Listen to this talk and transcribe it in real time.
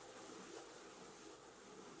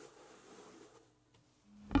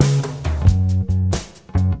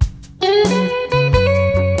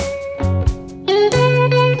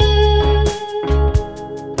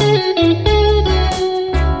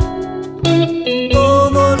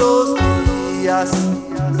días,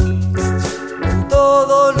 en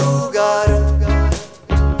todo lugar.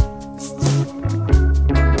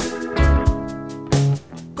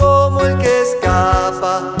 Como el que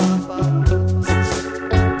escapa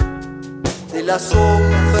de la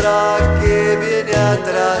sombra que viene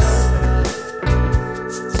atrás.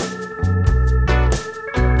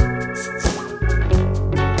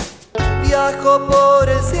 Viajo por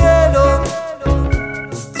el cielo,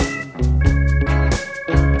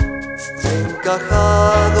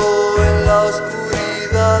 encajado en la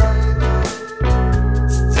oscuridad.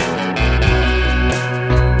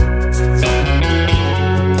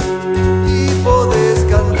 Y podés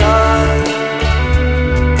cantar,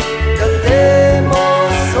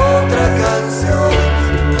 cantemos otra canción.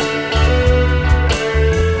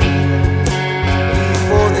 Y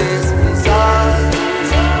podés pisar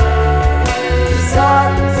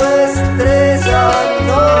tu estrella,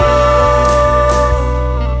 no.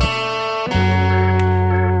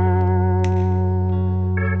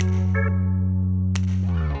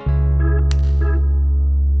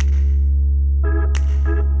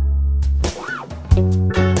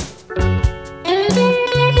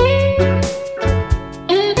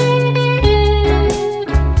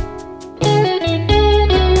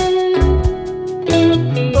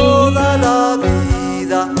 Toda la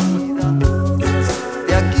vida,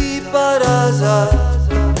 de aquí para allá,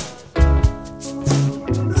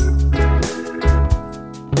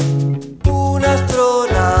 un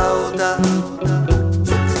astronauta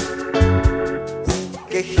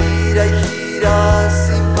que gira y gira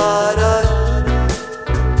sin parar.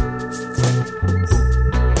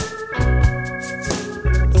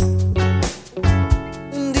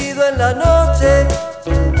 Hundido en la noche,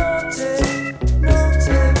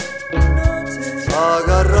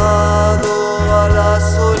 agarrado a la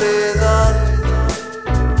soledad.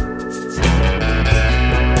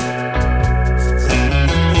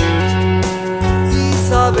 Y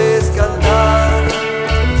sabes cantar,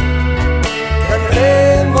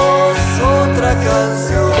 cantemos otra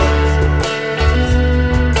canción.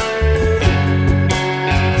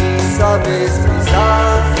 Y sabes pisar